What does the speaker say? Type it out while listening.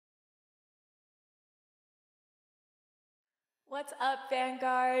What's up,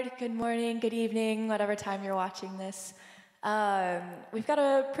 Vanguard? Good morning, good evening, whatever time you're watching this. We've got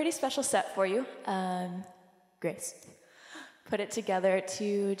a pretty special set for you. Grace put it together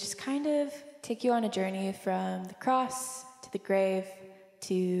to just kind of take you on a journey from the cross to the grave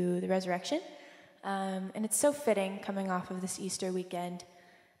to the resurrection. And it's so fitting coming off of this Easter weekend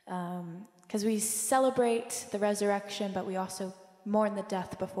because we celebrate the resurrection, but we also mourn the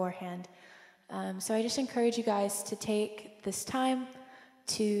death beforehand. So I just encourage you guys to take this time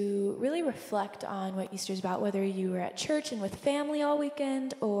to really reflect on what Easter's about, whether you were at church and with family all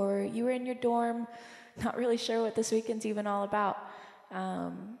weekend or you were in your dorm, not really sure what this weekend's even all about.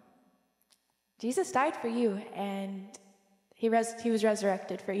 Jesus died for you, and he was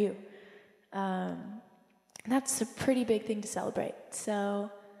resurrected for you. That's a pretty big thing to celebrate.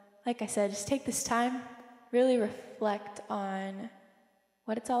 So, like I said, just take this time, really reflect on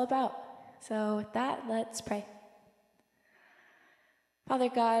what it's all about. So with that, let's pray. Father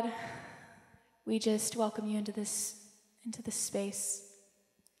God, we just welcome you into this space.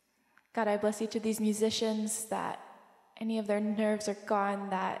 God, I bless each of these musicians, that any of their nerves are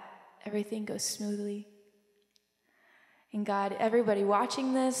gone, that everything goes smoothly. And God, everybody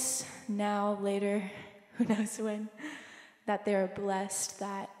watching this, now, later, who knows when, that they're blessed,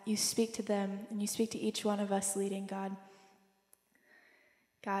 that you speak to them and you speak to each one of us leading, God.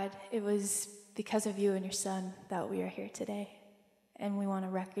 God, it was because of you and your Son that we are here today, and we want to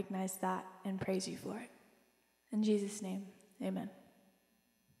recognize that and praise you for it. In Jesus' name, amen.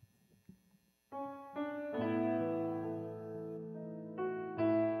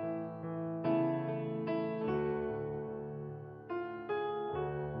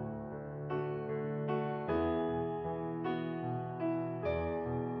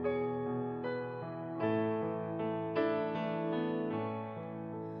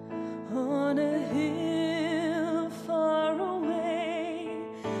 On a hill far away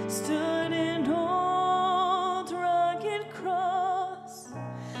stood an old rugged cross,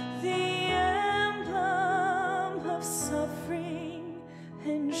 the emblem of suffering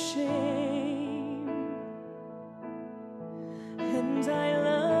and shame. And I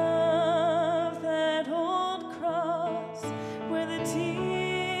love that old cross where the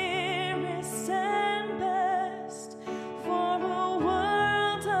dearest and best for a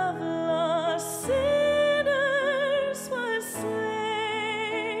world of lost sinners was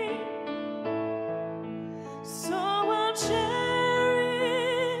slain. So I'll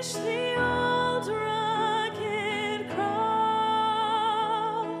cherish the old rugged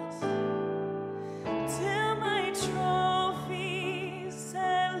cross till my trophies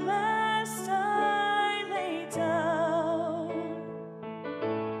at last I lay down,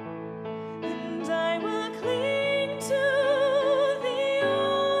 and I will cling to the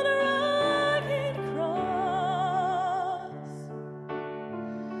old rugged cross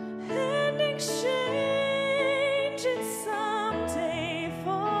and exchange it someday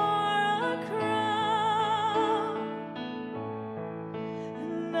for a crown.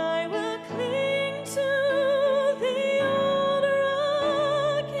 And I will cling to the old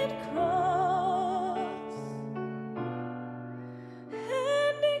rugged cross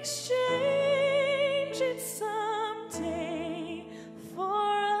and exchange it someday for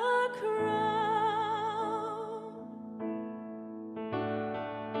a crown.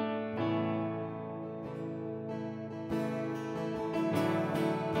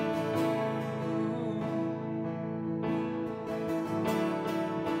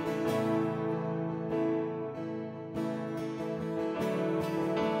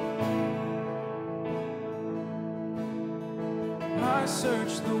 I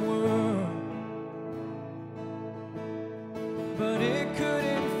searched the world, but it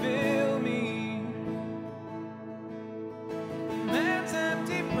couldn't fill me. Man's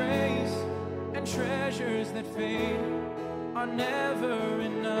empty praise and treasures that fade are never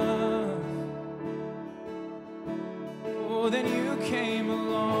enough. Oh, then you came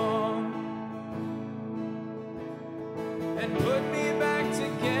along and put me back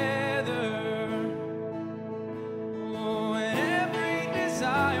together. Oh, and every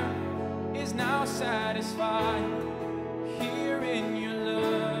desire is now satisfied here in your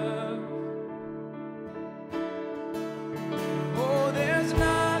love. Oh, there's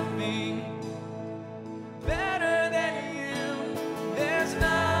nothing better than you. There's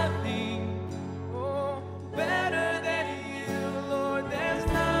nothing, oh, better than you, Lord. There's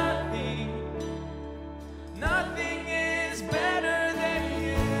nothing is better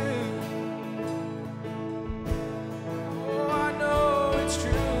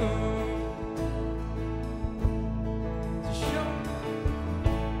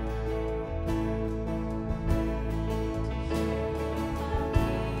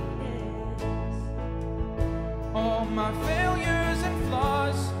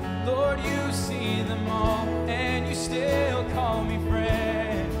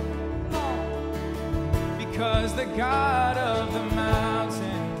 'cause the God of the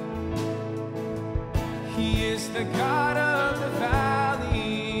mountain, He is the God of the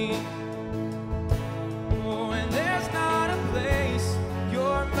valley. Oh, and there's not a place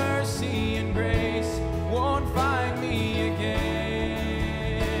your mercy and grace won't find me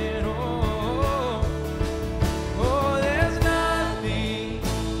again. Oh, oh, there's nothing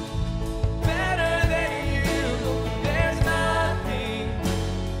better than you. There's nothing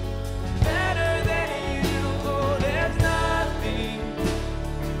better than you. Oh, there's nothing,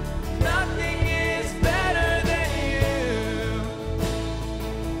 nothing is better than you.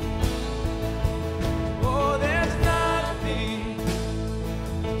 Oh, there's nothing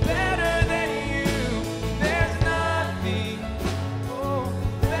better than you. There's nothing, oh,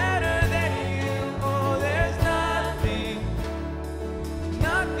 better than you. Oh, there's nothing,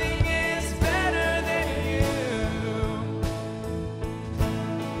 nothing is better than you.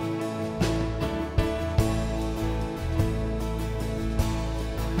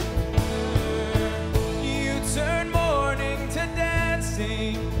 You turn mourning to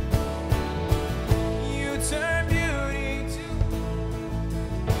dancing. You turn beauty to,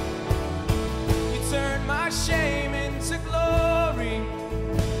 you turn my shame into glory.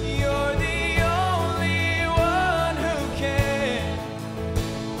 You're the only one who can.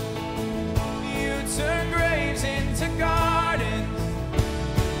 You turn graves into gardens.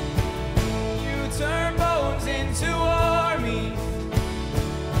 You turn bones into armies.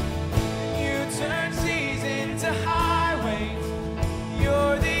 You turn seas into highways.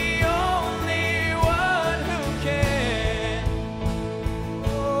 You're the only one who can.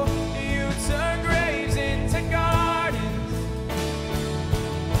 Oh, you turn graves into gardens.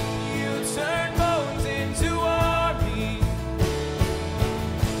 You turn bones into armies.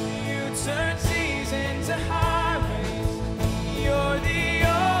 You turn seas into highways. You're the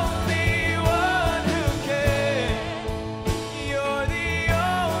only one who can. You're the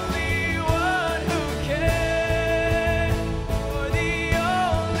only one who can. You're the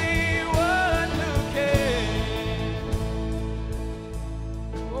only one who can.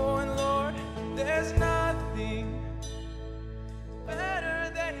 Oh, and Lord, there's nothing better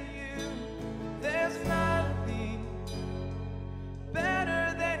than you. There's nothing better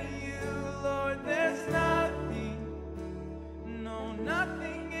than you, Lord. There's nothing, no,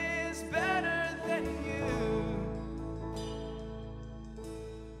 nothing is better than you.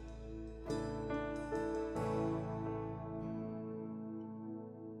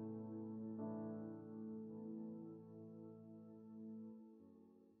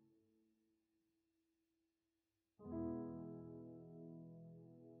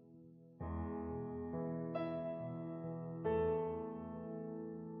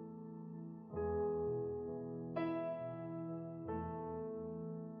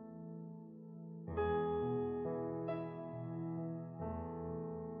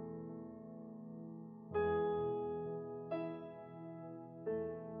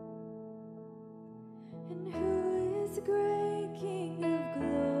 And who is the great King of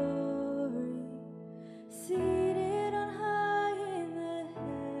glory, seated on high in the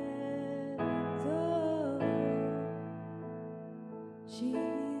heavens? Oh,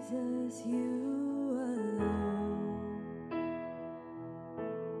 Jesus, you alone.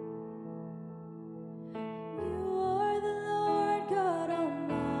 You are the Lord God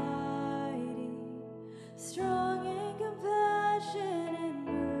Almighty, strong in compassion and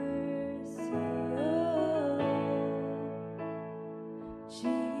mercy. Oh,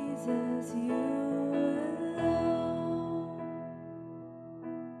 Jesus, you alone.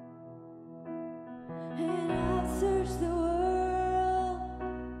 And I've searched the world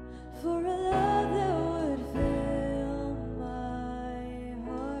for a love that would fill my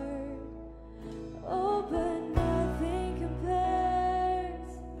heart. Oh, but nothing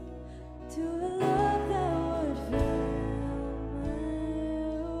compares to a love that would fill my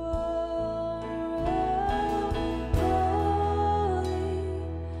heart. Holy,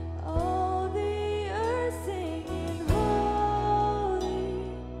 all the earth singing holy,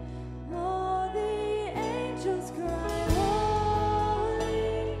 all the angels cry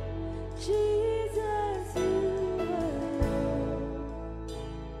holy, Jesus, you alone.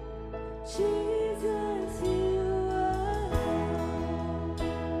 Jesus, you alone.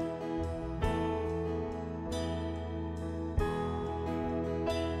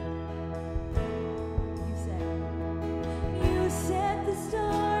 You set the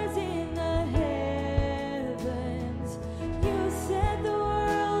stars in the heavens. You set the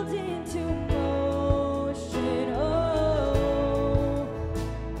world into motion. Oh,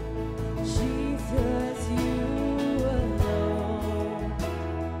 Jesus, you alone.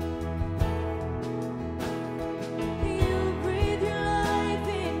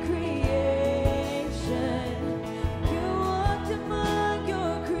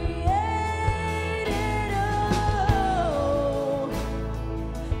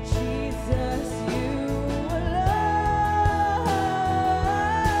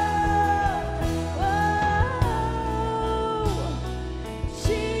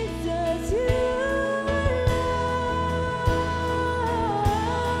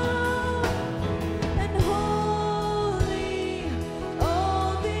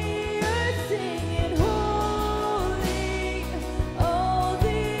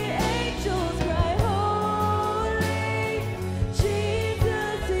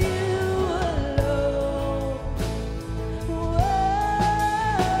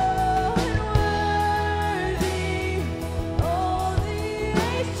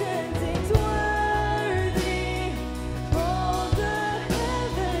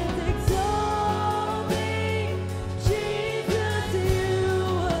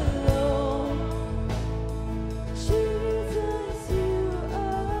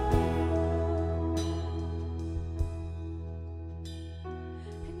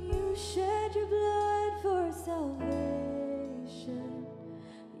 shed your blood for salvation.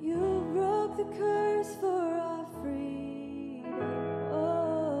 You broke the curse for our freedom.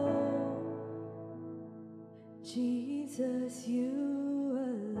 Oh, Jesus, you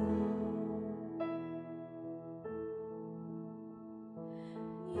alone.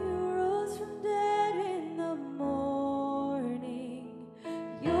 You rose from dead in the morning.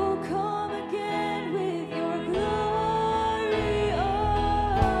 You'll come again with your glory.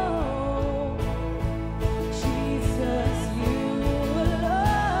 Oh, Jesus, you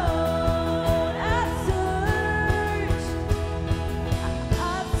alone.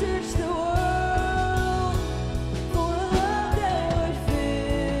 I've searched the world for a love that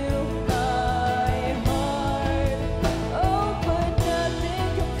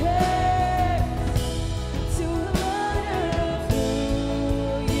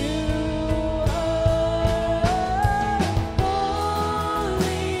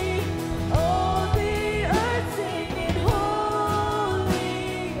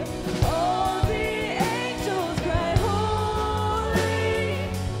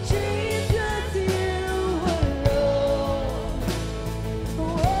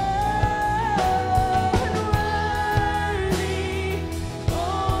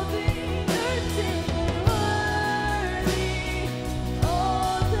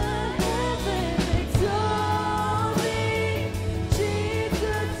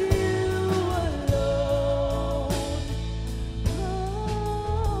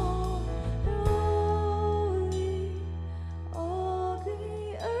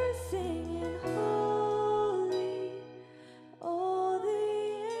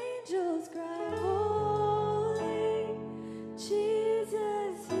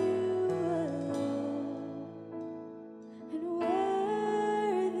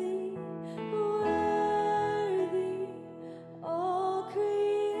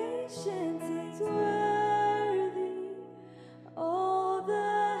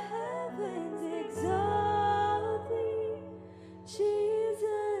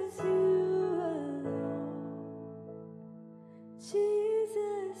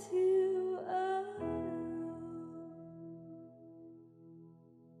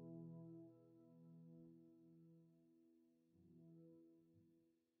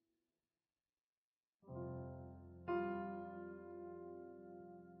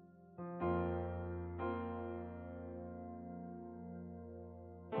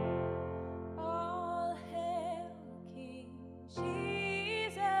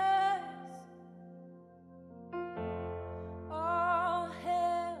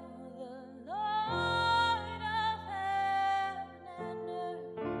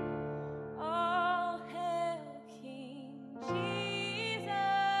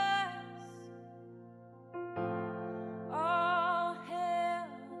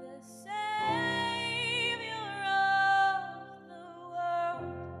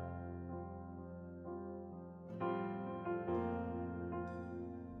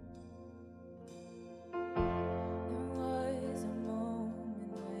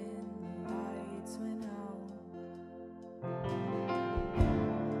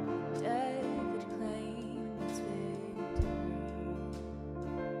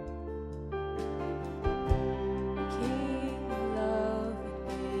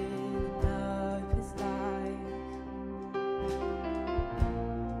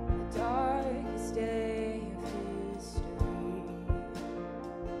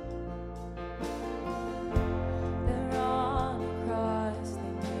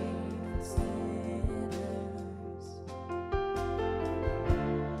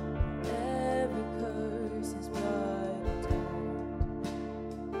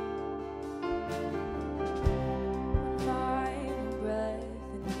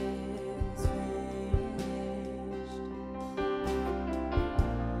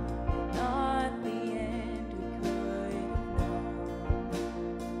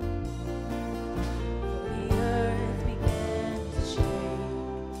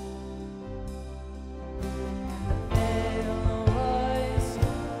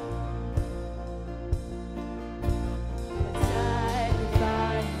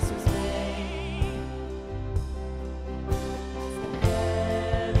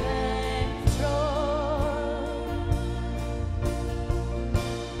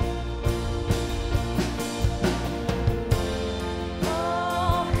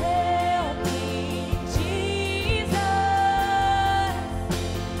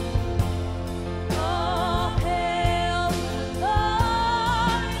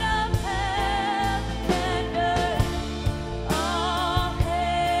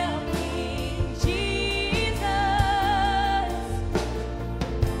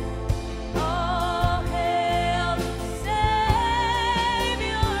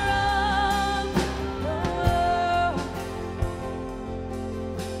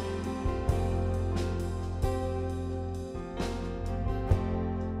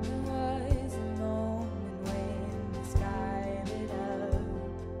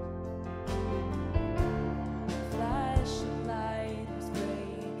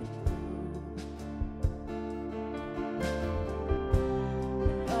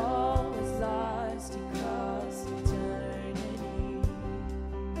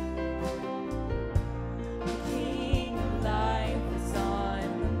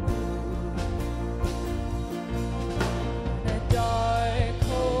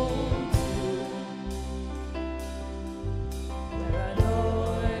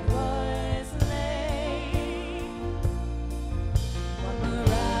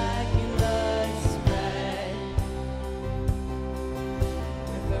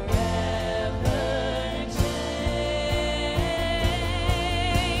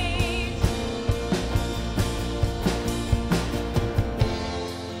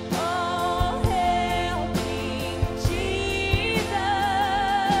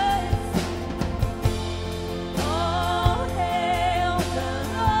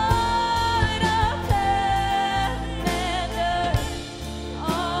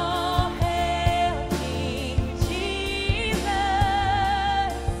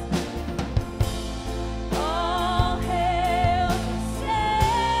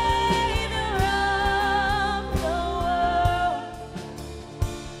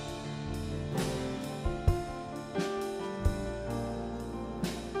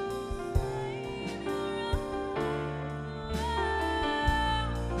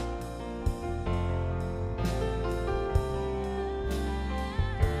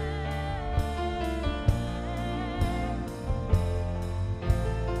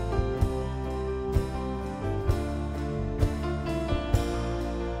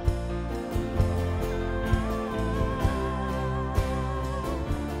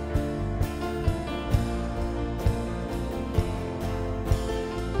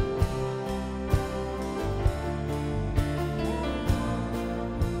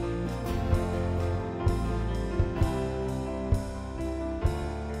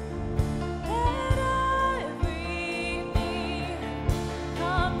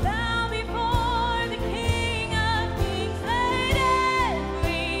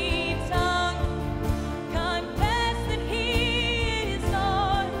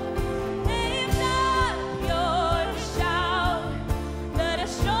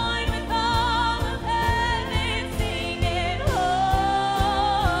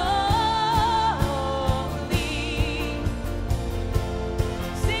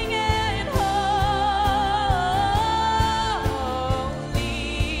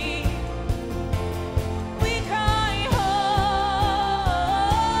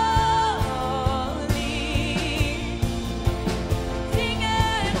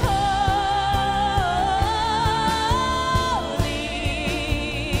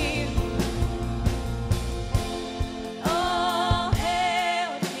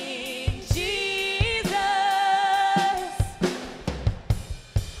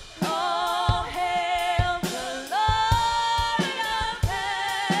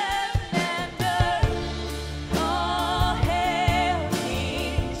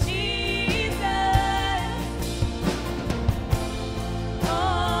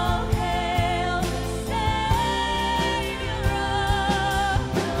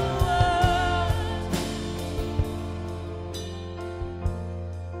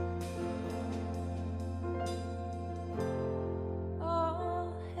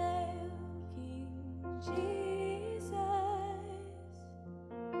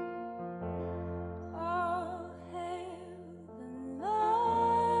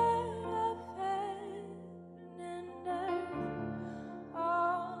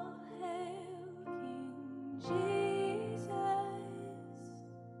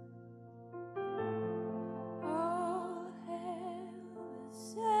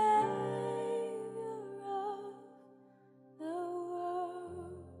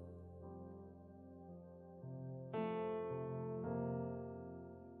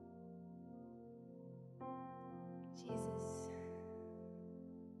Jesus,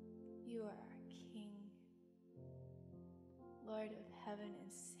 you are our King, Lord of heaven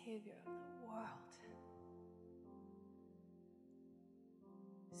and Savior of the world.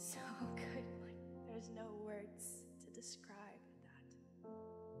 So good, like there's no words to describe that.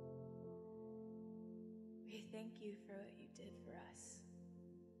 We thank you for what you did for us.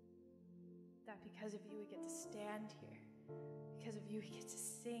 That because of you we get to stand here. Because of you we get to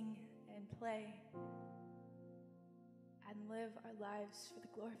sing and play and live our lives for the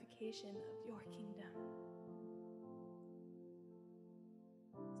glorification of your kingdom.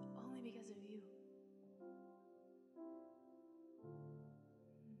 It's only because of you.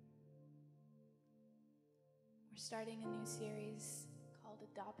 We're starting a new series called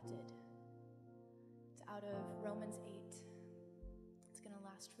Adopted. It's out of Romans 8. It's going to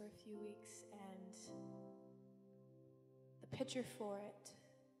last for a few weeks, and the picture for it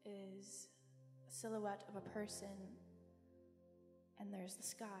is a silhouette of a person, and there's the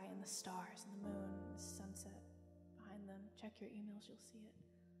sky and the stars and the moon and the sunset behind them. Check your emails, you'll see it.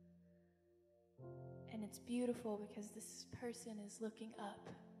 And it's beautiful because this person is looking up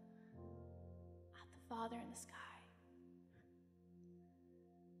at the Father in the sky.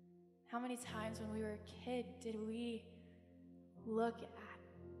 How many times when we were a kid did we look at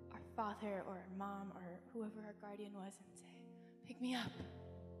our father or our mom or whoever our guardian was and say, "Pick me up.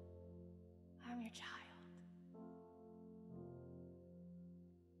 I'm your child."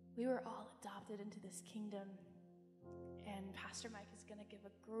 We were all adopted into this kingdom, and Pastor Mike is going to give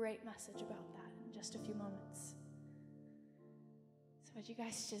a great message about that in just a few moments. So would you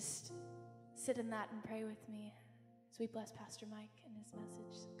guys just sit in that and pray with me as we bless Pastor Mike and his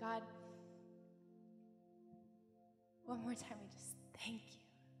message. God, one more time we just thank you.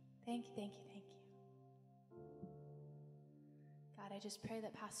 Thank you, thank you, thank you. God, I just pray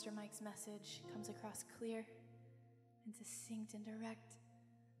that Pastor Mike's message comes across clear and succinct and direct,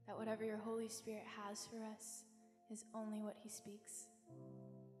 that whatever your Holy Spirit has for us is only what he speaks.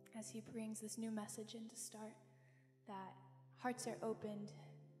 As he brings this new message in to start, that hearts are opened,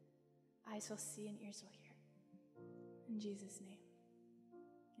 eyes will see and ears will hear. In Jesus' name,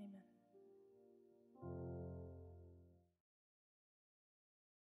 amen.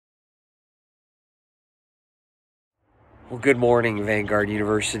 Well, good morning, Vanguard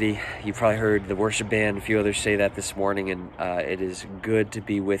University. You probably heard the worship band, a few others say that this morning, and it is good to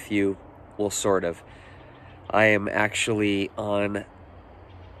be with you. Well, sort of. I am actually on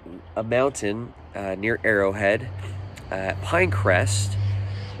a mountain near Arrowhead, Pinecrest,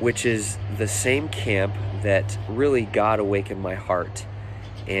 which is the same camp that really God awakened my heart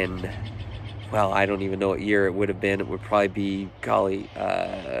in, well, I don't even know what year it would have been. It would probably be,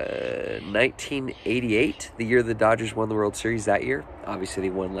 1988, the year the Dodgers won the World Series that year. Obviously,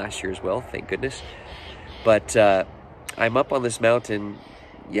 they won last year as well, thank goodness. But I'm up on this mountain,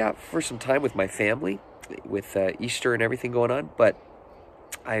 for some time with my family, with Easter and everything going on. But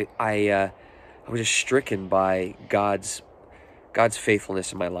I was just stricken by God's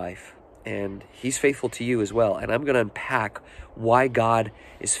faithfulness in my life. And he's faithful to you as well. And I'm going to unpack why God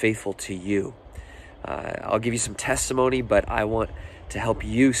is faithful to you. I'll give you some testimony, but I want to help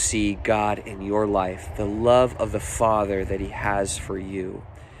you see God in your life, the love of the Father that he has for you.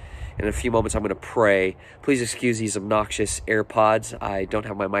 In a few moments, I'm going to pray. Please excuse these obnoxious AirPods. I don't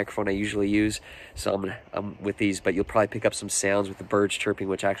have my microphone I usually use, so I'm with these, but you'll probably pick up some sounds with the birds chirping,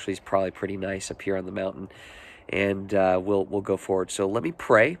 which actually is probably pretty nice up here on the mountain. And we'll go forward. So let me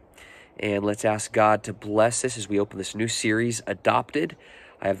pray. And let's ask God to bless this as we open this new series, Adopted.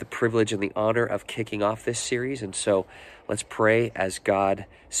 I have the privilege and the honor of kicking off this series. And so let's pray as God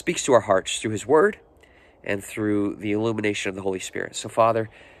speaks to our hearts through his word and through the illumination of the Holy Spirit. So, Father,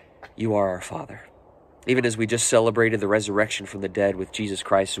 you are our Father. Even as we just celebrated the resurrection from the dead with Jesus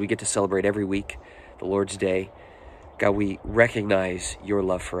Christ, we get to celebrate every week, the Lord's Day. God, we recognize your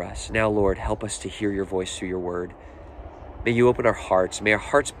love for us. Now, Lord, help us to hear your voice through your word. May you open our hearts. May our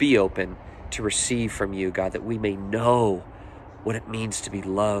hearts be open to receive from you, God, that we may know what it means to be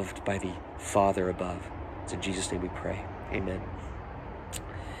loved by the Father above. It's in Jesus' name we pray. Amen.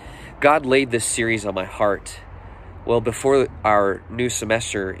 God laid this series on my heart, well, before our new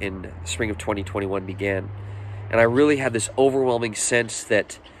semester in spring of 2021 began. And I really had this overwhelming sense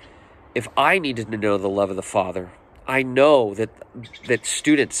that if I needed to know the love of the Father, I know that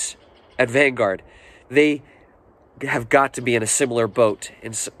students at Vanguard, they have got to be in a similar boat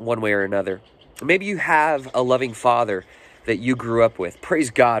in one way or another. Maybe you have a loving father that you grew up with. Praise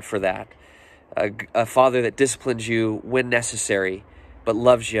God for that. A father that disciplines you when necessary, but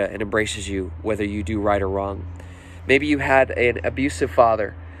loves you and embraces you whether you do right or wrong. Maybe you had an abusive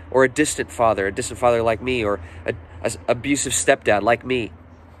father or a distant father like me, or a abusive stepdad like me.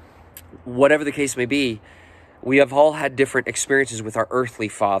 Whatever the case may be, we have all had different experiences with our earthly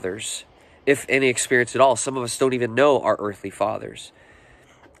fathers, if any experience at all. Some of us don't even know our earthly fathers.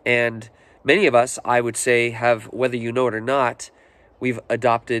 And many of us, I would say, have, whether you know it or not, we've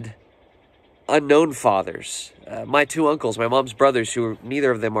adopted unknown fathers. My two uncles, my mom's brothers, who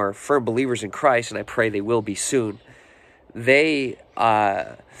neither of them are firm believers in Christ, and I pray they will be soon, they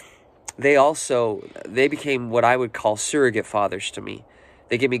became what I would call surrogate fathers to me.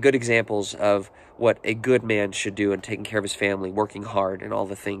 They give me good examples of what a good man should do in taking care of his family, working hard, and all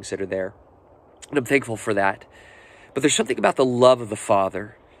the things that are there. And I'm thankful for that. But there's something about the love of the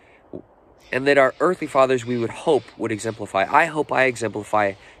Father, and that our earthly fathers, we would hope, would exemplify. I hope I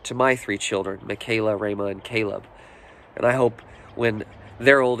exemplify to my three children, Michaela, Rayma, and Caleb. And I hope when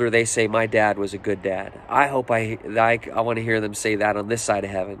they're older, they say, my dad was a good dad. I hope I want to hear them say that on this side of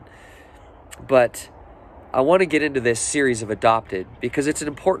heaven. But I want to get into this series of adopted because it's an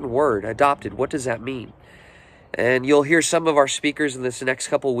important word, adopted. What does that mean? And you'll hear some of our speakers in this next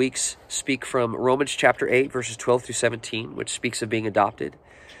couple weeks speak from Romans chapter 8, verses 12 through 17, which speaks of being adopted.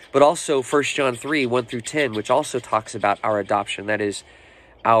 But also 1 John 3, 1 through 10, which also talks about our adoption. That is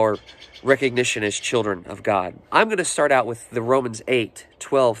our recognition as children of God. I'm going to start out with the Romans 8,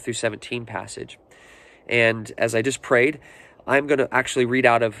 12 through 17 passage. And as I just prayed, I'm going to actually read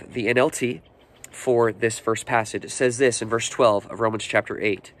out of the NLT for this first passage. It says this in verse 12 of Romans chapter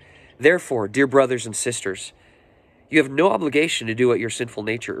 8. Therefore, dear brothers and sisters, you have no obligation to do what your sinful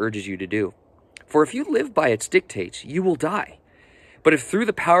nature urges you to do. For if you live by its dictates, you will die. But if through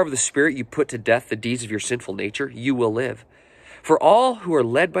the power of the Spirit you put to death the deeds of your sinful nature, you will live. For all who are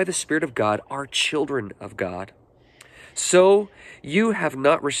led by the Spirit of God are children of God. So you have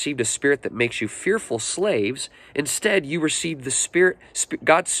not received a spirit that makes you fearful slaves. Instead, you received the Spirit,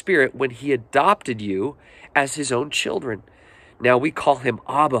 God's Spirit, when He adopted you as His own children. Now we call Him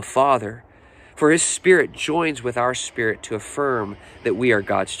Abba, Father. For His Spirit joins with our spirit to affirm that we are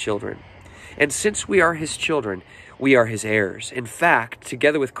God's children. And since we are His children, we are His heirs. In fact,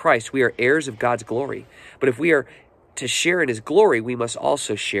 together with Christ, we are heirs of God's glory. But if we are to share in His glory, we must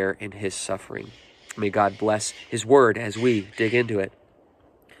also share in His suffering. May God bless His word as we dig into it.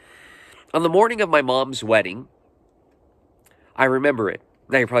 On the morning of my mom's wedding, I remember it.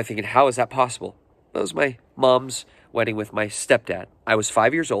 Now you're probably thinking, how is that possible? That was my mom's wedding with my stepdad. I was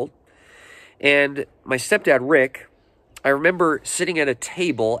 5 years old. And my stepdad, Rick, I remember sitting at a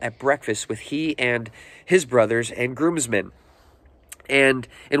table at breakfast with he and his brothers and groomsmen. And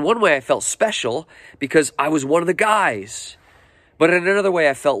in one way I felt special because I was one of the guys. But in another way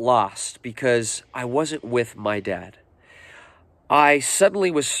I felt lost because I wasn't with my dad. I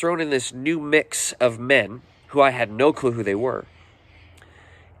suddenly was thrown in this new mix of men who I had no clue who they were.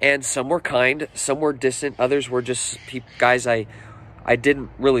 And some were kind, some were distant, others were just guys I didn't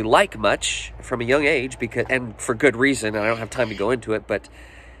really like much from a young age, and for good reason, and I don't have time to go into it, but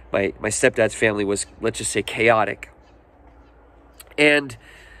my stepdad's family was, let's just say, chaotic. And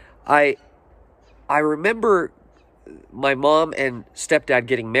I remember my mom and stepdad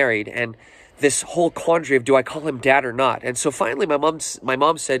getting married, and this whole quandary of, do I call him dad or not? And so finally my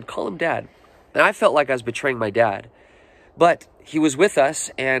mom said, call him dad. And I felt like I was betraying my dad. But he was with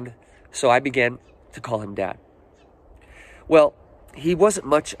us, and so I began to call him dad. Well, he wasn't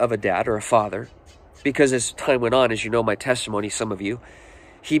much of a dad or a father, because as time went on, as you know my testimony, some of you,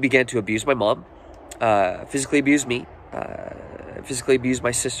 he began to abuse my mom, physically abuse me, physically abuse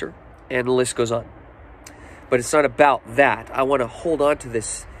my sister, and the list goes on. But it's not about that. I want to hold on to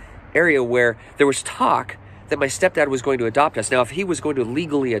this area where there was talk that my stepdad was going to adopt us. Now, if he was going to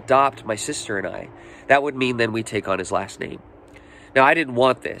legally adopt my sister and I, that would mean then we take on his last name. Now, I didn't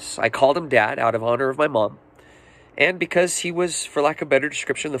want this. I called him dad out of honor of my mom, and because he was, for lack of a better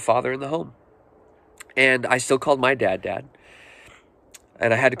description, the father in the home. And I still called my dad dad.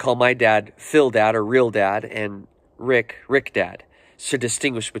 And I had to call my dad Phil dad or real dad, and Rick dad, to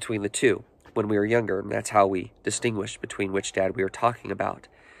distinguish between the two when we were younger. And that's how we distinguished between which dad we were talking about.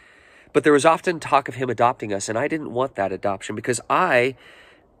 But there was often talk of him adopting us, and I didn't want that adoption because I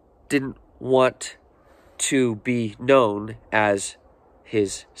didn't want to be known as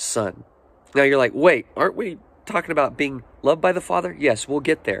his son. Now you're like, wait, aren't we talking about being loved by the Father? Yes, we'll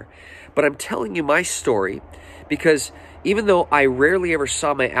get there. But I'm telling you my story because even though I rarely ever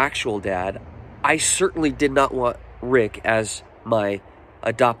saw my actual dad, I certainly did not want Rick as my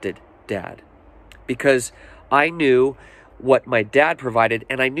adopted dad, because I knew what my dad provided,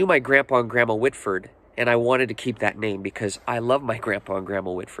 and I knew my grandpa and grandma Whitford, and I wanted to keep that name because I love my grandpa and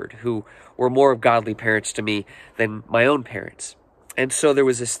grandma Whitford, who were more of godly parents to me than my own parents. And so there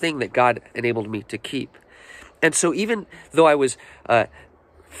was this thing that God enabled me to keep. And so even though I was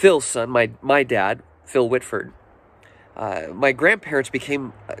Phil's son, my dad, Phil Whitford, my grandparents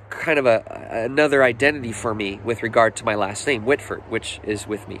became kind of another identity for me with regard to my last name, Whitford, which is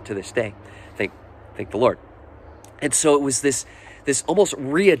with me to this day. Thank the Lord. And so it was this almost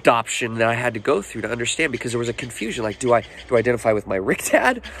readoption that I had to go through to understand, because there was a confusion. Like, do I identify with my Rick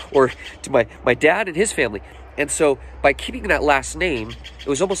dad or to my dad and his family? And so by keeping that last name, it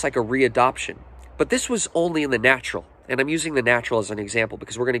was almost like a readoption. But this was only in the natural. And I'm using the natural as an example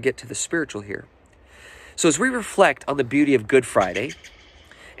because we're going to get to the spiritual here. So as we reflect on the beauty of Good Friday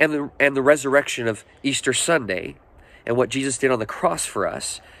and the resurrection of Easter Sunday and what Jesus did on the cross for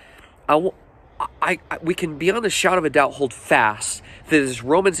us, we can beyond a shadow of a doubt hold fast to this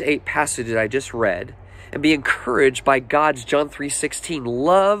Romans 8 passage that I just read and be encouraged by God's John 3:16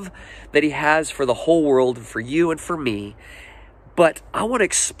 love that he has for the whole world and for you and for me. But I want to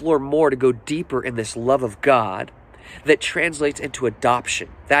explore more, to go deeper in this love of God that translates into adoption,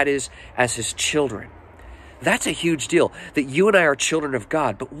 that is, as his children. That's a huge deal, that you and I are children of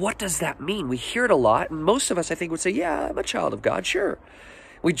God. But what does that mean? We hear it a lot, and most of us, I think, would say, yeah, I'm a child of God, sure.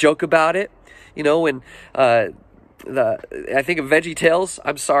 We joke about it. You know, when I think of Veggie Tales,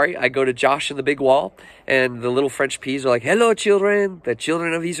 I'm sorry, I go to Josh and the Big Wall, and the little French peas are like, hello, children, the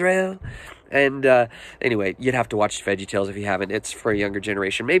children of Israel. And anyway, you'd have to watch Veggie Tales if you haven't. It's for a younger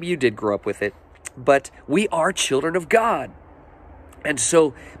generation. Maybe you did grow up with it. But we are children of God. And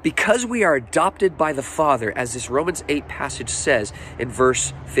so, because we are adopted by the Father, as this Romans 8 passage says in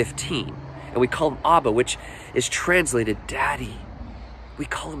verse 15, and we call him Abba, which is translated Daddy. We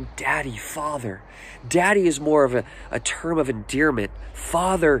call him Daddy, Father. Daddy is more of a term of endearment.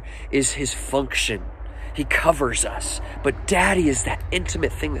 Father is his function. He covers us. But Daddy is that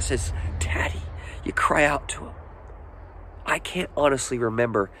intimate thing that says, Daddy. You cry out to him. I can't honestly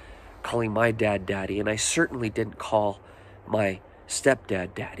remember calling my dad Daddy, and I certainly didn't call my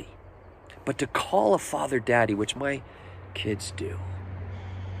stepdad Daddy. But to call a father Daddy, which my kids do,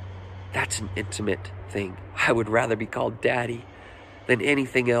 that's an intimate thing. I would rather be called Daddy than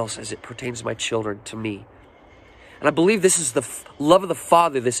anything else as it pertains to my children, to me. And I believe this is the love of the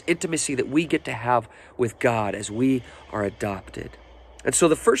Father, this intimacy that we get to have with God as we are adopted. And so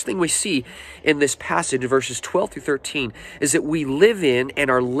the first thing we see in this passage, verses 12 through 13, is that we live in and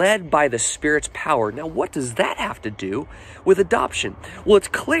are led by the Spirit's power. Now, what does that have to do with adoption? Well, it's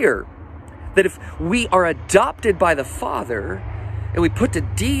clear that if we are adopted by the Father and we put to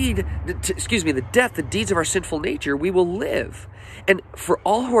death the deeds of our sinful nature, we will live. And for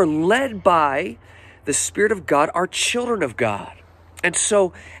all who are led by the Spirit of God are children of God. And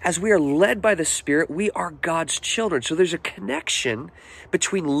so as we are led by the Spirit, we are God's children. So there's a connection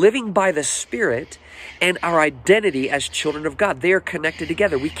between living by the Spirit and our identity as children of God. They are connected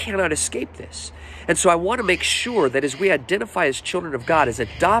together. We cannot escape this. And so I want to make sure that as we identify as children of God, as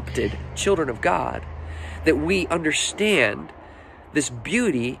adopted children of God, that we understand this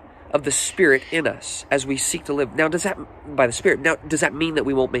beauty of the Spirit in us as we seek to live. Now, does that mean that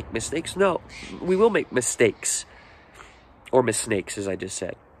we won't make mistakes? No, we will make mistakes. Or mistakes, as I just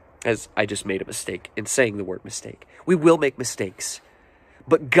said, as I just made a mistake in saying the word mistake. We will make mistakes.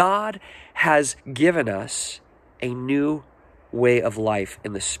 But God has given us a new way of life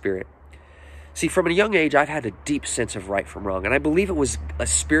in the Spirit. See, from a young age, I've had a deep sense of right from wrong. And I believe it was a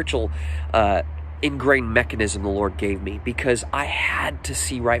spiritual ingrained mechanism the Lord gave me, because I had to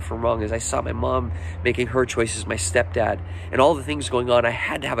see right from wrong. As I saw my mom making her choices, my stepdad, and all the things going on, I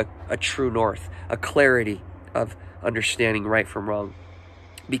had to have a true north, a clarity of understanding right from wrong,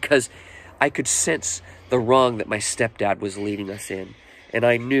 because I could sense the wrong that my stepdad was leading us in, and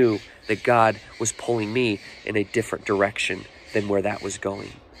I knew that God was pulling me in a different direction than where that was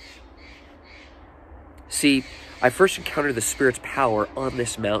going. See, I first encountered the Spirit's power on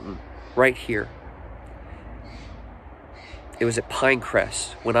this mountain right here. It was at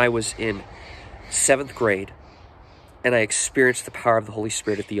Pinecrest when I was in 7th grade, and I experienced the power of the Holy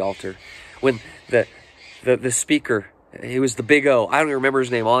Spirit at the altar when the speaker, he was the Big O. I don't even remember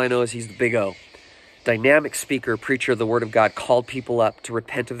his name. All I know is he's the Big O. Dynamic speaker, preacher of the Word of God, called people up to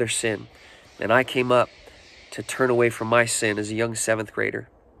repent of their sin. And I came up to turn away from my sin as a young 7th grader.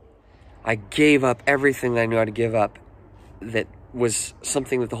 I gave up everything that I knew how to give up that was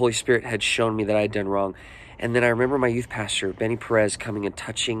something that the Holy Spirit had shown me that I had done wrong. And then I remember my youth pastor, Benny Perez, coming and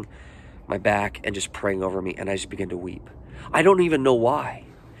touching my back and just praying over me. And I just began to weep. I don't even know why.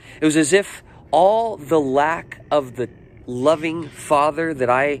 It was as if all the lack of the loving Father that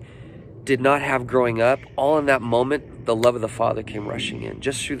I did not have growing up, all in that moment, the love of the Father came rushing in,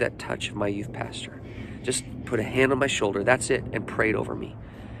 just through that touch of my youth pastor. just put a hand on my shoulder, that's it, and prayed over me.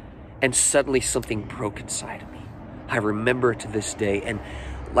 And suddenly something broke inside of me. I remember it to this day, and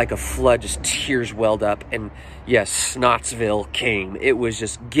like a flood, just tears welled up, and yes, Snotsville came. It was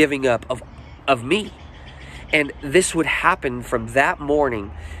just giving up of me. And this would happen from that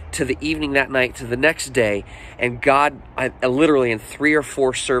morning to the evening that night to the next day. And God, I literally in 3 or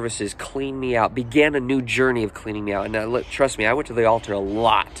 4 services, cleaned me out, began a new journey of cleaning me out. And trust me, I went to the altar a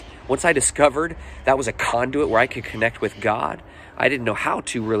lot. Once I discovered that was a conduit where I could connect with God, I didn't know how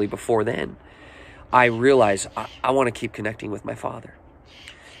to really before then. I realized I want to keep connecting with my Father.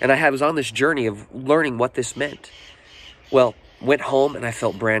 And I was on this journey of learning what this meant. Well, went home and I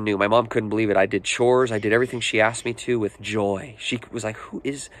felt brand new. My mom couldn't believe it. I did chores. I did everything she asked me to with joy. She was like, who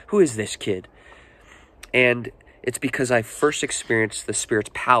is this kid? And it's because I first experienced the Spirit's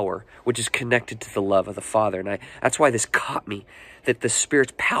power, which is connected to the love of the Father. And that's why this caught me, that the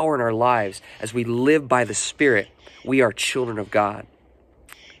Spirit's power in our lives, as we live by the Spirit, we are children of God.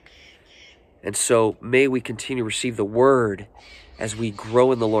 And so may we continue to receive the Word as we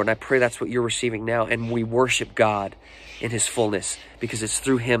grow in the Lord. And I pray that's what you're receiving now. And we worship God in His fullness, because it's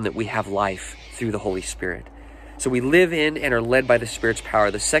through Him that we have life, through the Holy Spirit. So we live in and are led by the Spirit's power.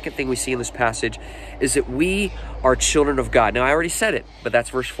 The second thing we see in this passage is that we are children of God. Now, I already said it, but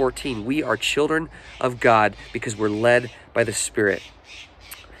that's verse 14. We are children of God because we're led by the Spirit.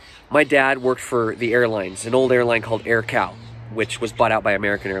 My dad worked for the airlines, an old airline called Air Cal, which was bought out by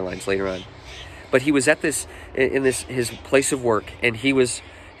American Airlines later on. But he was at his place of work, and he was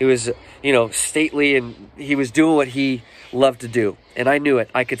stately, and he was doing what he loved to do. And I knew it.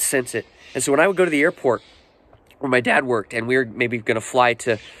 I could sense it. And so when I would go to the airport where my dad worked, and we were maybe going to fly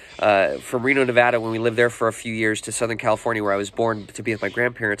from Reno, Nevada, when we lived there for a few years, to Southern California, where I was born to be with my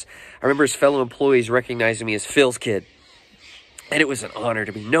grandparents, I remember his fellow employees recognizing me as Phil's kid. And it was an honor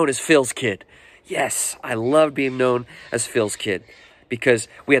to be known as Phil's kid. Yes, I loved being known as Phil's kid because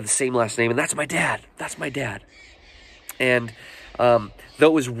we had the same last name, and that's my dad. That's my dad. And though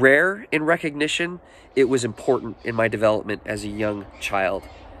it was rare in recognition, it was important in my development as a young child.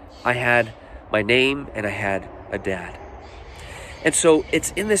 I had my name and I had a dad. And so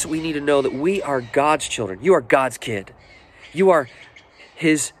it's in this we need to know that we are God's children. You are God's kid. You are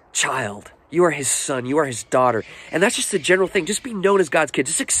His child. You are His son. You are His daughter. And that's just the general thing. Just be known as God's kid.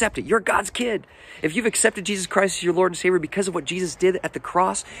 Just accept it. You're God's kid. If you've accepted Jesus Christ as your Lord and Savior because of what Jesus did at the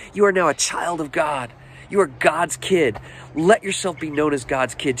cross, you are now a child of God. You are God's kid. Let yourself be known as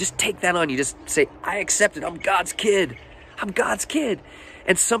God's kid. Just take that on you. Just say, I accept it. I'm God's kid. I'm God's kid.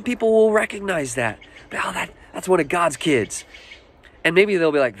 And some people will recognize that. Oh, that's one of God's kids. And maybe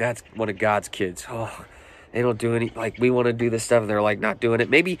they'll be like, that's one of God's kids. Oh, they don't do any, like, we want to do this stuff, and they're like not doing it.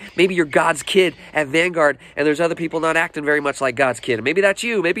 Maybe you're God's kid at Vanguard, and there's other people not acting very much like God's kid. And maybe that's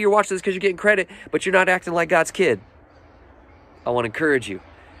you. Maybe you're watching this because you're getting credit, but you're not acting like God's kid. I want to encourage you.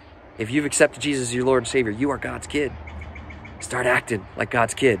 If you've accepted Jesus as your Lord and Savior, you are God's kid. Start acting like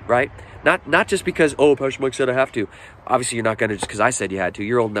God's kid, right? Not just because, oh, Pastor Mike said I have to. Obviously, you're not going to just because I said you had to.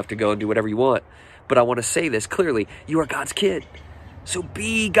 You're old enough to go and do whatever you want. But I want to say this clearly. You are God's kid. So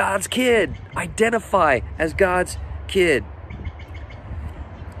be God's kid. Identify as God's kid.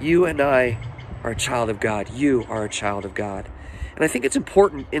 You and I are a child of God. You are a child of God. And I think it's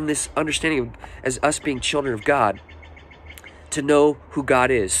important in this understanding of, as us being children of God, to know who God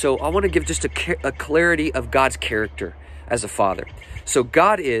is. So I want to give just a clarity of God's character as a father. So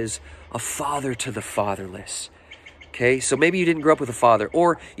God is a father to the fatherless. Okay, so maybe you didn't grow up with a father,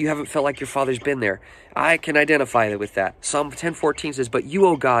 or you haven't felt like your father's been there. I can identify with that. Psalm 10:14 says, but you,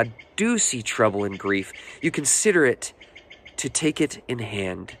 O God, do see trouble and grief. You consider it to take it in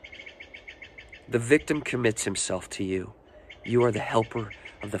hand. The victim commits himself to you. You are the helper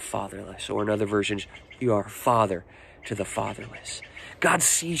of the fatherless. Or in other versions, you are a father to the fatherless. God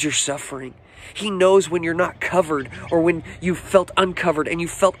sees your suffering. He knows when you're not covered, or when you felt uncovered and you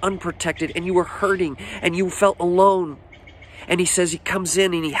felt unprotected and you were hurting and you felt alone. And He says He comes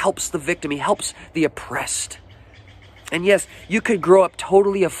in and He helps the victim. He helps the oppressed. And yes, you could grow up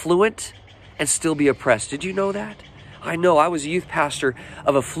totally affluent and still be oppressed. Did you know that? I know. I was a youth pastor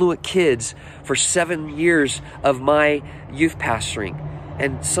of affluent kids for 7 years of my youth pastoring.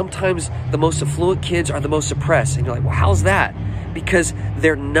 And sometimes the most affluent kids are the most oppressed. And you're like, well, how's that? Because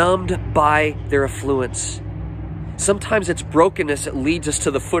they're numbed by their affluence. Sometimes it's brokenness that leads us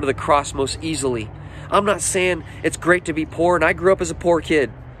to the foot of the cross most easily. I'm not saying it's great to be poor, and I grew up as a poor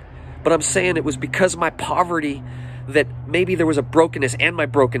kid. But I'm saying it was because of my poverty that maybe there was a brokenness and my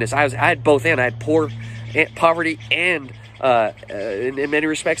brokenness. I had both, and I had poverty and in many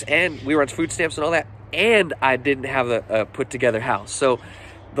respects, and we were on food stamps and all that, and I didn't have a put together house. So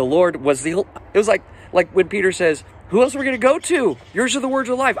the Lord was it was like Like when Peter says, who else are we going to go to? Yours are the words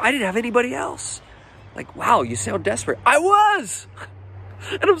of life. I didn't have anybody else. Like, wow, you sound desperate. I was.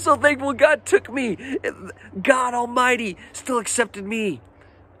 And I'm so thankful God took me. God Almighty still accepted me.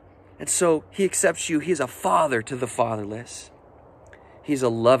 And so he accepts you. He is a father to the fatherless. He's a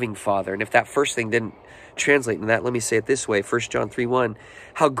loving father. And if that first thing didn't translate into that, let me say it this way. 1 John 3:1.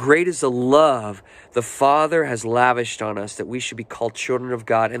 How great is the love the Father has lavished on us that we should be called children of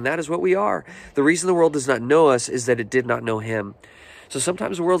God. And that is what we are. The reason the world does not know us is that it did not know him. So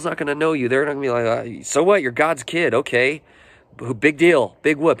sometimes the world's not going to know you. They're not going to be like, so what? You're God's kid. Okay. Big deal.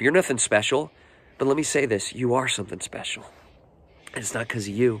 Big whoop. You're nothing special. But let me say this. You are something special. And it's not because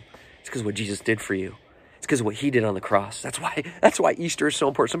of you. It's because of what Jesus did for you. It's because of what he did on the cross. That's why Easter is so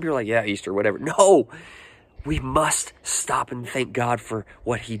important. Some people are like, yeah, Easter, whatever. No. We must stop and thank God for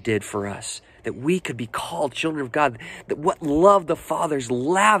what he did for us. That we could be called children of God. That what love the Father's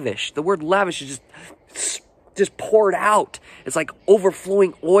lavished. The word lavish is just poured out. It's like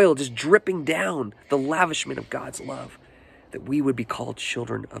overflowing oil just dripping down. The lavishment of God's love. That we would be called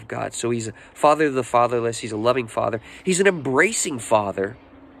children of God. So he's a father to the fatherless. He's a loving father. He's an embracing father.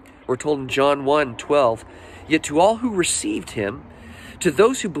 We're told in John 1:12, yet to all who received him, to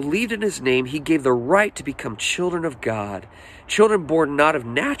those who believed in his name, he gave the right to become children of God. Children born not of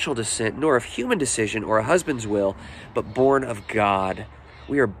natural descent, nor of human decision or a husband's will, but born of God.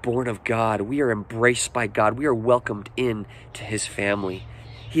 We are born of God. We are embraced by God. We are welcomed in to his family.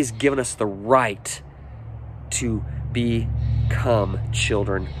 He has given us the right to become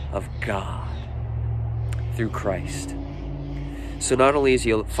children of God through Christ. So not only is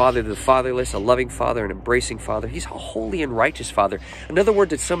he a father to the fatherless, a loving father, an embracing father, he's a holy and righteous father. Another word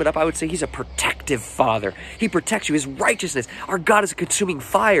to sum it up, I would say he's a protective father. He protects you. His righteousness. Our God is a consuming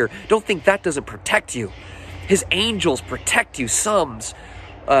fire. Don't think that doesn't protect you. His angels protect you. Psalm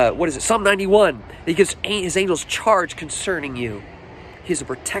 91. He gives his angels charge concerning you. He's a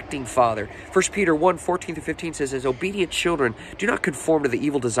protecting father. 1 Peter 1:14-15 says, as obedient children, do not conform to the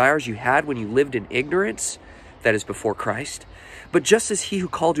evil desires you had when you lived in ignorance, that is before Christ. But just as he who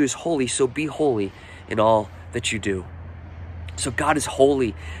called you is holy, so be holy in all that you do. So God is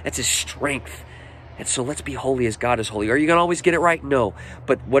holy. That's his strength. And so let's be holy as God is holy. Are you going to always get it right? No.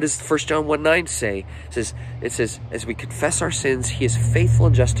 But what does 1 John 1:9 say? It says, as we confess our sins, he is faithful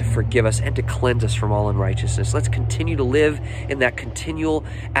and just to forgive us and to cleanse us from all unrighteousness. Let's continue to live in that continual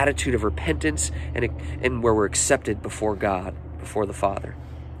attitude of repentance and where we're accepted before God, before the Father.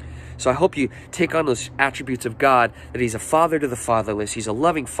 So I hope you take on those attributes of God, that he's a father to the fatherless, he's a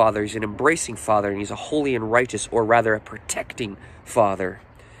loving father, he's an embracing father, and he's a holy and righteous, or rather a protecting father.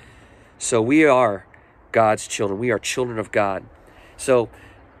 So we are God's children. We are children of God. So,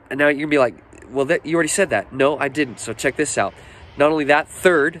 and now you're going to be like, well, you already said that. No, I didn't. So check this out. Not only that,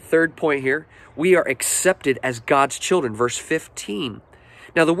 third point here, we are accepted as God's children. Verse 15.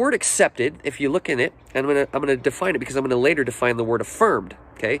 Now the word accepted, if you look in it, and I'm going to define it because I'm going to later define the word affirmed.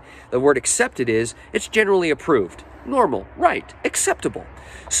 Okay, the word accepted is, it's generally approved, normal, right, acceptable.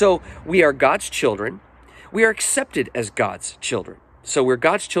 So we are God's children. We are accepted as God's children. So we're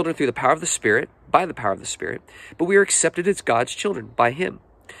God's children through the power of the Spirit, by the power of the Spirit, but we are accepted as God's children by him.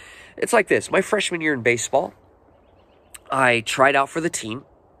 It's like this. My freshman year in baseball, I tried out for the team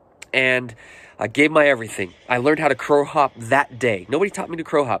and I gave my everything. I learned how to crow hop that day. Nobody taught me to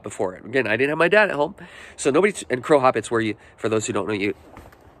crow hop before. Again, I didn't have my dad at home. So and crow hop, it's where you, for those who don't know,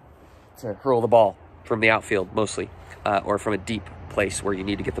 to hurl the ball from the outfield mostly, or from a deep place where you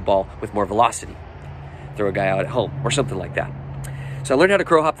need to get the ball with more velocity. Throw a guy out at home or something like that. So I learned how to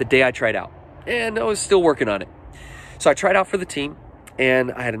crow hop the day I tried out, and I was still working on it. So I tried out for the team,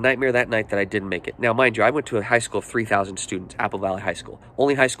 and I had a nightmare that night that I didn't make it. Now, mind you, I went to a high school of 3,000 students, Apple Valley High School.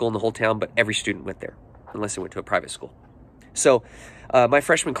 Only high school in the whole town, but every student went there, unless they went to a private school. So my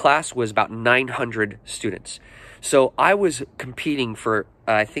freshman class was about 900 students. So I was competing for,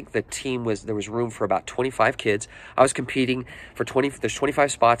 I think the team there was room for about 25 kids. I was competing for there's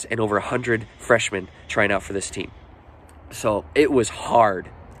 25 spots and over 100 freshmen trying out for this team. So it was hard.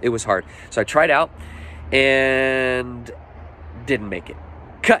 It was hard. So I tried out and didn't make it.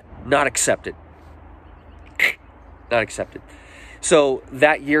 Cut. Not accepted. Not accepted. So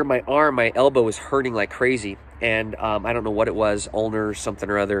that year, my elbow was hurting like crazy. And I don't know what it was, ulnar or something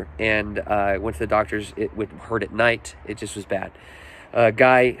or other. And I went to the doctors. It would hurt at night. It just was bad. A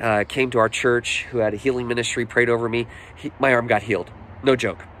guy came to our church who had a healing ministry, prayed over me. My arm got healed. No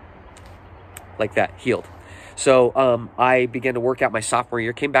joke. Like that, healed. So I began to work out my sophomore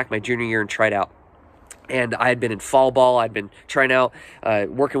year, came back my junior year and tried out. And I had been in fall ball. I'd been trying out,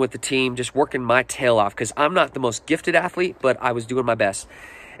 working with the team, just working my tail off because I'm not the most gifted athlete, but I was doing my best.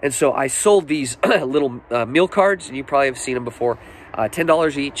 And so I sold these little meal cards, and you probably have seen them before,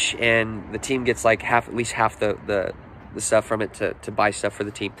 $10 each, and the team gets like at least half the stuff from it to buy stuff for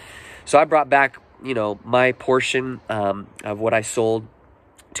the team. So I brought back, you know, my portion of what I sold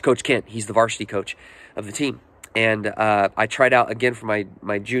to Coach Kent. He's the varsity coach of the team. And I tried out again for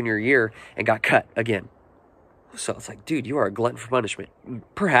my junior year and got cut again. So it's like, dude, you are a glutton for punishment.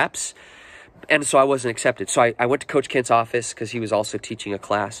 Perhaps. And so I wasn't accepted. So I went to Coach Kent's office because he was also teaching a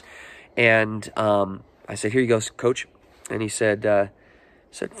class. And I said, here you go, Coach. And he said,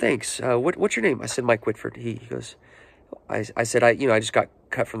 thanks. What's your name? I said, Mike Whitford. He goes, I said, I just got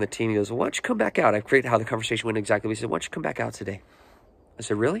cut from the team. He goes, well, why don't you come back out? I forget how the conversation went exactly. He said, why don't you come back out today? I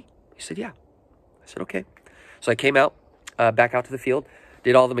said, really? He said, yeah. I said, okay. So I came out, back out to the field,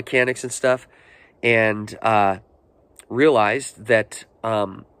 did all the mechanics and stuff, and realized that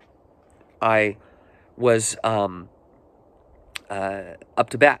I was up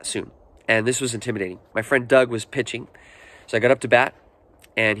to bat soon. And this was intimidating. My friend Doug was pitching. So I got up to bat,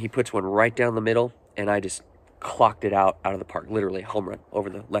 and he puts one right down the middle, and I just clocked it out of the park, literally home run over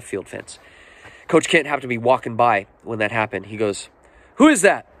the left field fence. Coach Kent happened to be walking by when that happened. He goes, who is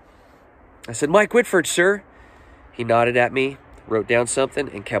that? I said, Mike Whitford, sir. He nodded at me, wrote down something,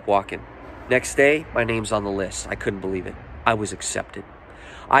 and kept walking. Next day, my name's on the list. I couldn't believe it. I was accepted.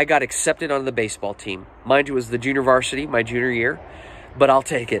 I got accepted on the baseball team. Mind you, it was the junior varsity, my junior year, but I'll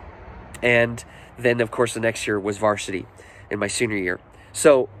take it. And then, of course, the next year was varsity in my senior year.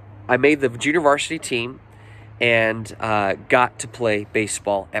 So I made the junior varsity team and got to play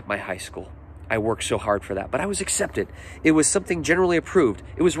baseball at my high school. I worked so hard for that, but I was accepted. It was something generally approved.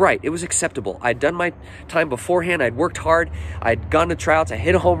 It was right. It was acceptable. I'd done my time beforehand. I'd worked hard. I'd gone to tryouts. I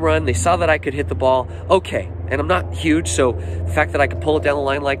hit a home run. They saw that I could hit the ball. Okay. And I'm not huge, so the fact that I could pull it down the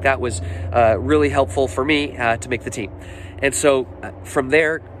line like that was really helpful for me to make the team. And so from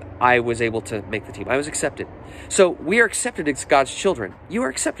there, I was able to make the team. I was accepted. So we are accepted as God's children. You are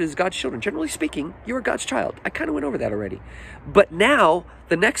accepted as God's children. Generally speaking, you are God's child. I kind of went over that already. But now,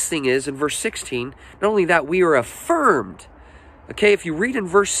 the next thing is, in verse 16, not only that, we are affirmed. Okay, if you read in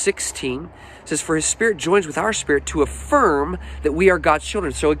verse 16, it says, for his spirit joins with our spirit to affirm that we are God's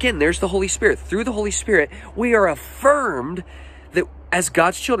children. So again, there's the Holy Spirit. Through the Holy Spirit, we are affirmed that as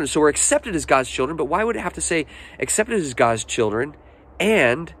God's children. So we're accepted as God's children, but why would it have to say accepted as God's children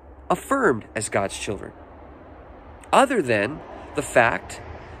and affirmed as God's children? Other than the fact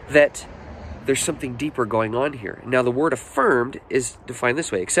that there's something deeper going on here. Now, the word affirmed is defined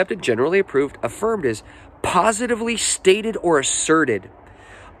this way. Accepted, generally approved. Affirmed is positively stated or asserted,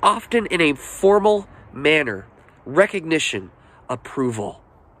 often in a formal manner, recognition, approval.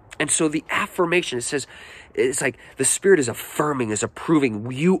 And so the affirmation, it says, it's like the Spirit is affirming, is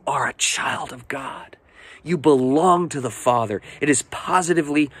approving. You are a child of God. You belong to the Father. It is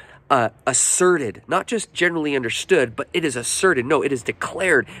positively asserted, not just generally understood, but it is asserted. No, it is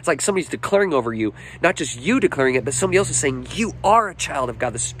declared. It's like somebody's declaring over you, not just you declaring it, but somebody else is saying you are a child of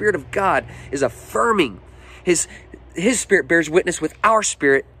God. The Spirit of God is affirming. His Spirit bears witness with our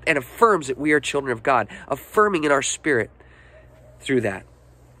spirit and affirms that we are children of God, affirming in our spirit through that.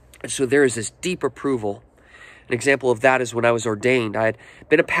 And so there is this deep approval. An example of that is when I was ordained. I had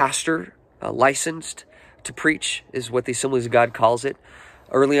been a pastor, licensed to preach, is what the Assemblies of God calls it,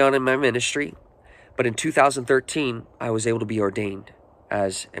 early on in my ministry. But in 2013, I was able to be ordained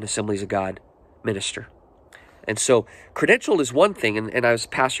as an Assemblies of God minister. And so credentialed is one thing, and I was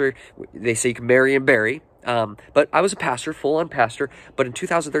pastor. They say you can marry and bury. But I was a pastor, full-on pastor. But in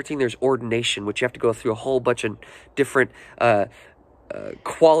 2013, there's ordination, which you have to go through a whole bunch of different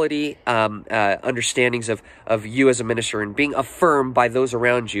quality understandings of you as a minister and being affirmed by those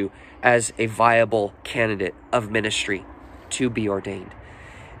around you as a viable candidate of ministry to be ordained.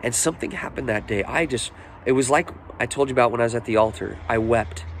 And something happened that day. It was like I told you about when I was at the altar. I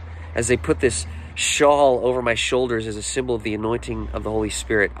wept as they put this shawl over my shoulders as a symbol of the anointing of the Holy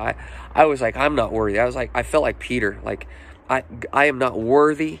Spirit. I was like, I'm not worthy. I felt like Peter, like I am not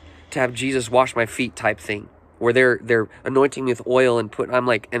worthy to have Jesus wash my feet type thing, where they're anointing me with oil and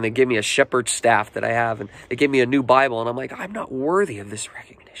and they give me a shepherd's staff that I have, and they give me a new Bible, and I'm like, I'm not worthy of this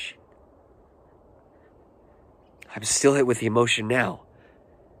recognition. I'm still hit with the emotion now.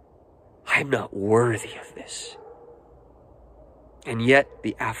 I'm not worthy of this. And yet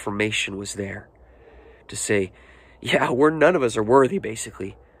the affirmation was there to say, yeah, none of us are worthy,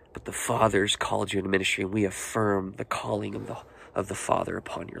 basically, but the Father's called you into ministry, and we affirm the calling of the Father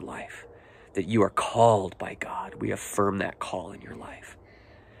upon your life, that you are called by God. We affirm that call in your life.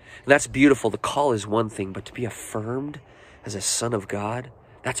 And that's beautiful. The call is one thing, but to be affirmed as a son of God,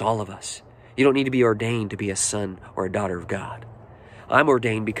 that's all of us. You don't need to be ordained to be a son or a daughter of God. I'm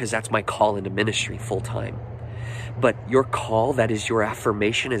ordained because that's my call into ministry full time. But your call, that is your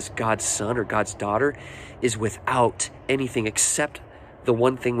affirmation as God's son or God's daughter, is without anything except the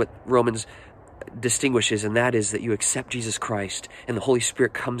one thing what Romans distinguishes, and that is that you accept Jesus Christ and the Holy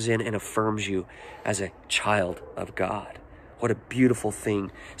Spirit comes in and affirms you as a child of God. What a beautiful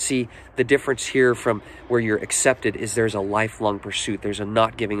thing. See, the difference here from where you're accepted is there's a lifelong pursuit. There's a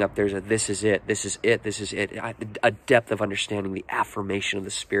not giving up. There's a this is it, this is it, this is it. A depth of understanding the affirmation of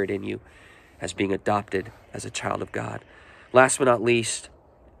the Spirit in you as being adopted as a child of God. Last but not least,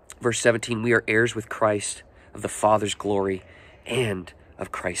 verse 17, we are heirs with Christ of the Father's glory and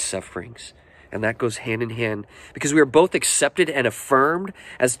of Christ's sufferings. And that goes hand in hand because we are both accepted and affirmed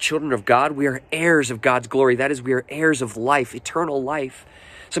as children of God. We are heirs of God's glory. That is, we are heirs of life, eternal life.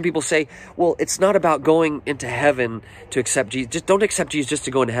 Some people say, well, it's not about going into heaven to accept Jesus. Just don't accept Jesus just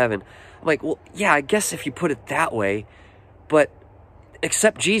to go into heaven. I'm like, well, yeah, I guess if you put it that way, but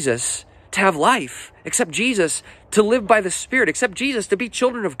accept Jesus to have life. Accept Jesus to live by the Spirit. Accept Jesus to be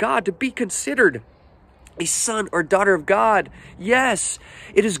children of God, to be considered a son or daughter of God. Yes,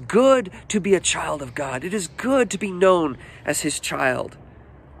 it is good to be a child of God. It is good to be known as his child.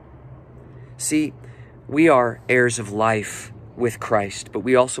 See, we are heirs of life with Christ, but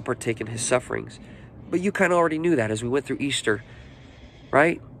we also partake in his sufferings. But you kind of already knew that as we went through Easter,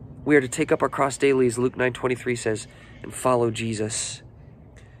 right? We are to take up our cross daily, as Luke 9:23 says, and follow Jesus.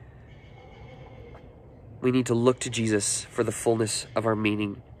 We need to look to Jesus for the fullness of our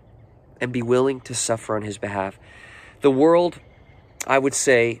meaning and be willing to suffer on his behalf. The world, I would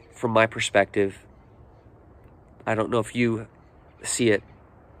say, from my perspective, I don't know if you see it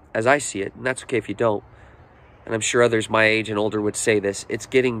as I see it, and that's okay if you don't. And I'm sure others my age and older would say this. It's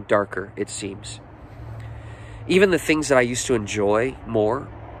getting darker, it seems. Even the things that I used to enjoy more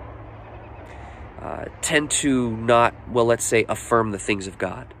tend to not, well, let's say, affirm the things of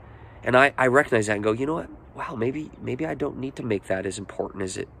God. And I recognize that and go, you know what? Wow, maybe I don't need to make that as important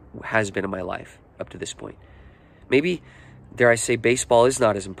as it has been in my life up to this point. Maybe, dare I say, baseball is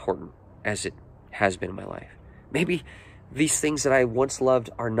not as important as it has been in my life. Maybe these things that I once loved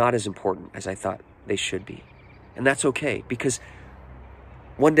are not as important as I thought they should be. And that's okay, because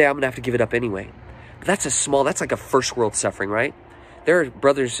one day I'm going to have to give it up anyway. But that's like a first world suffering, right? There are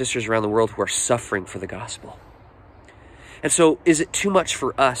brothers and sisters around the world who are suffering for the gospel. And so is it too much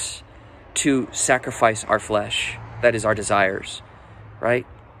for us to sacrifice our flesh, that is our desires, right?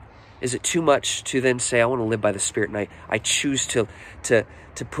 Is it too much to then say, I want to live by the Spirit, and I choose to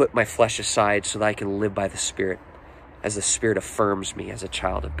put my flesh aside so that I can live by the Spirit as the Spirit affirms me as a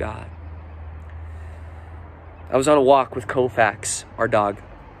child of God? I was on a walk with Koufax, our dog,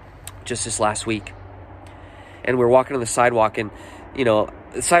 just this last week. And we were walking on the sidewalk, and, you know,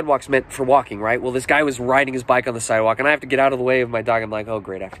 the sidewalk's meant for walking, right? Well, this guy was riding his bike on the sidewalk, and I have to get out of the way of my dog. I'm like, oh,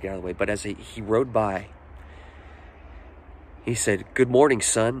 great, I have to get out of the way. But as he rode by, he said, "Good morning,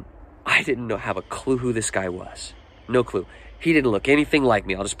 son." I didn't have a clue who this guy was. No clue. He didn't look anything like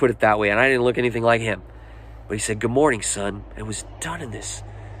me. I'll just put it that way. And I didn't look anything like him. But he said, "Good morning, son." And it was done in this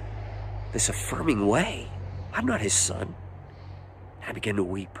affirming way. I'm not his son. And I began to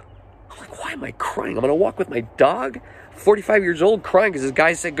weep. I'm like, why am I crying? I'm going to walk with my dog, 45 years old, crying because this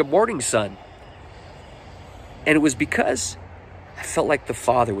guy said, "Good morning, son." And it was because I felt like the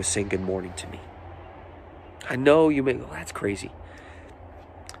Father was saying good morning to me. I know you may go, that's crazy.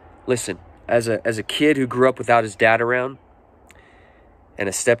 Listen, as a kid who grew up without his dad around and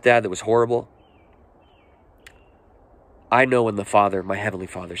a stepdad that was horrible, I know when the Father, my Heavenly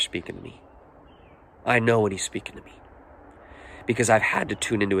Father, is speaking to me. I know when he's speaking to me because I've had to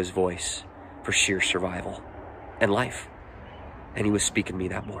tune into his voice for sheer survival and life. And he was speaking to me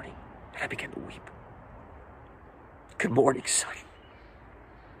that morning, and I began to weep. Good morning, son.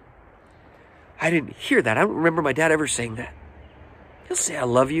 I didn't hear that. I don't remember my dad ever saying that. He'll say, "I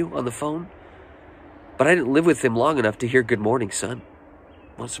love you" on the phone. But I didn't live with him long enough to hear, "Good morning, son.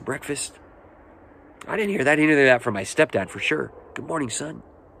 Want some breakfast?" I didn't hear that. I didn't hear that from my stepdad for sure. "Good morning, son."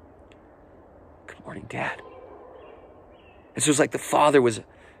 "Good morning, Dad." And so it was like the Father was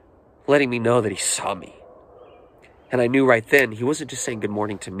letting me know that he saw me. And I knew right then he wasn't just saying good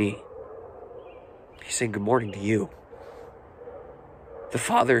morning to me. He's saying good morning to you. The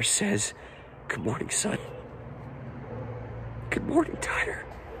Father says, "Good morning, son. Good morning, daughter.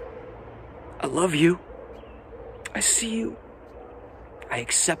 I love you. I see you. I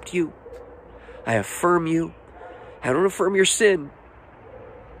accept you. I affirm you. I don't affirm your sin,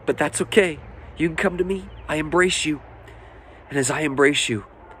 but that's okay. You can come to me. I embrace you. And as I embrace you,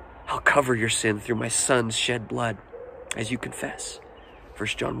 I'll cover your sin through my Son's shed blood as you confess."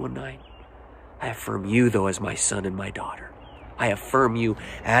 1 John 1:9. I affirm you, though, as my son and my daughter. I affirm you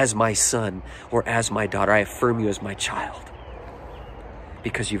as my son or as my daughter. I affirm you as my child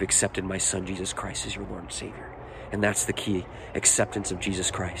because you've accepted my son, Jesus Christ, as your Lord and Savior. And that's the key, acceptance of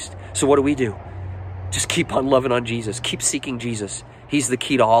Jesus Christ. So what do? Just keep on loving on Jesus. Keep seeking Jesus. He's the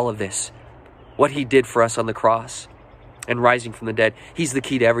key to all of this. What he did for us on the cross and rising from the dead, he's the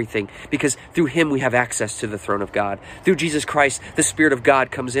key to everything, because through him we have access to the throne of God. Through Jesus Christ, the Spirit of God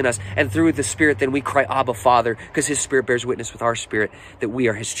comes in us, and through the Spirit then we cry, Abba, Father, because his Spirit bears witness with our spirit that we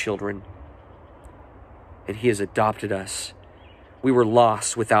are his children. And he has adopted us. We were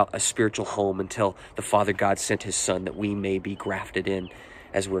lost without a spiritual home until the Father God sent his Son that we may be grafted in,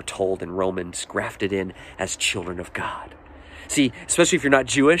 as we're told in Romans, grafted in as children of God. See, especially if you're not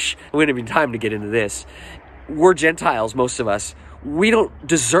Jewish, we don't have time to get into this. We're Gentiles, most of us. We don't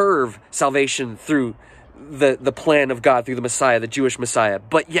deserve salvation through the plan of God, through the Messiah, the Jewish Messiah.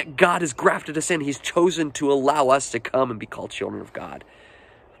 But yet God has grafted us in. He's chosen to allow us to come and be called children of God.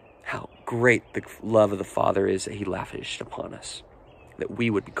 How great the love of the Father is that he lavished upon us, that we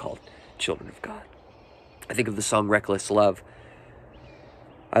would be called children of God. I think of the song Reckless Love.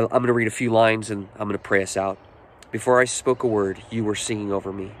 I'm going to read a few lines and I'm going to pray us out. Before I spoke a word, you were singing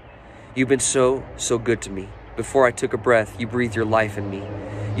over me. You've been so good to me. Before I took a breath, you breathed your life in me.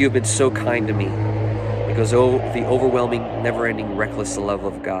 You have been so kind to me. It goes, oh, the overwhelming, never-ending, reckless love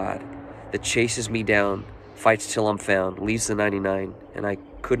of God that chases me down, fights till I'm found, leaves the 99, and I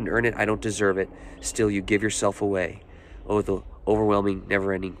couldn't earn it, I don't deserve it. Still, you give yourself away. Oh, the overwhelming,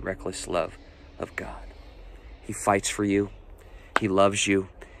 never-ending, reckless love of God. He fights for you. He loves you.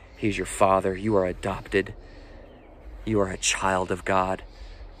 He's your Father. You are adopted. You are a child of God.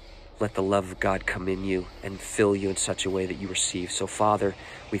 Let the love of God come in you and fill you in such a way that you receive. So, Father,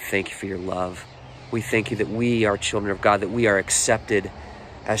 we thank you for your love. We thank you that we are children of God, that we are accepted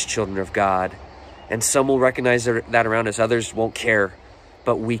as children of God. And some will recognize that around us. Others won't care,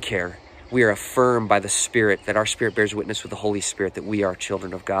 but we care. We are affirmed by the Spirit, that our spirit bears witness with the Holy Spirit, that we are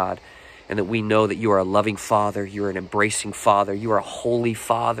children of God, and that we know that you are a loving Father, you are an embracing Father, you are a holy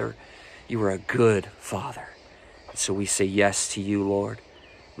Father, you are a good Father. And so we say yes to you, Lord.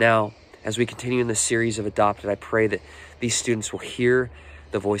 Now, as we continue in this series of Adopted, I pray that these students will hear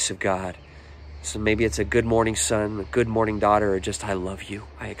the voice of God. So maybe it's a good morning son, a good morning daughter, or just I love you,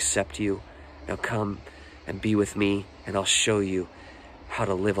 I accept you. Now come and be with me, and I'll show you how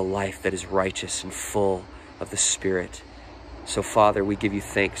to live a life that is righteous and full of the Spirit. So, Father, we give you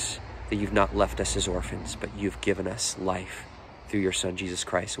thanks that you've not left us as orphans, but you've given us life through your Son, Jesus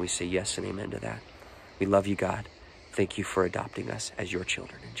Christ. And we say yes and amen to that. We love you, God. Thank you for adopting us as your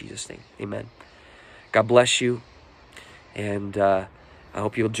children. In Jesus' name, amen. God bless you. And I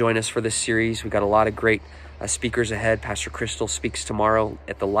hope you'll join us for this series. We've got a lot of great speakers ahead. Pastor Crystal speaks tomorrow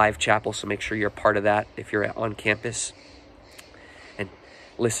at the live chapel, so make sure you're a part of that if you're on campus. And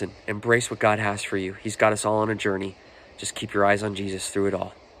listen, embrace what God has for you. He's got us all on a journey. Just keep your eyes on Jesus through it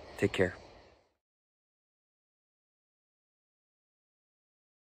all. Take care.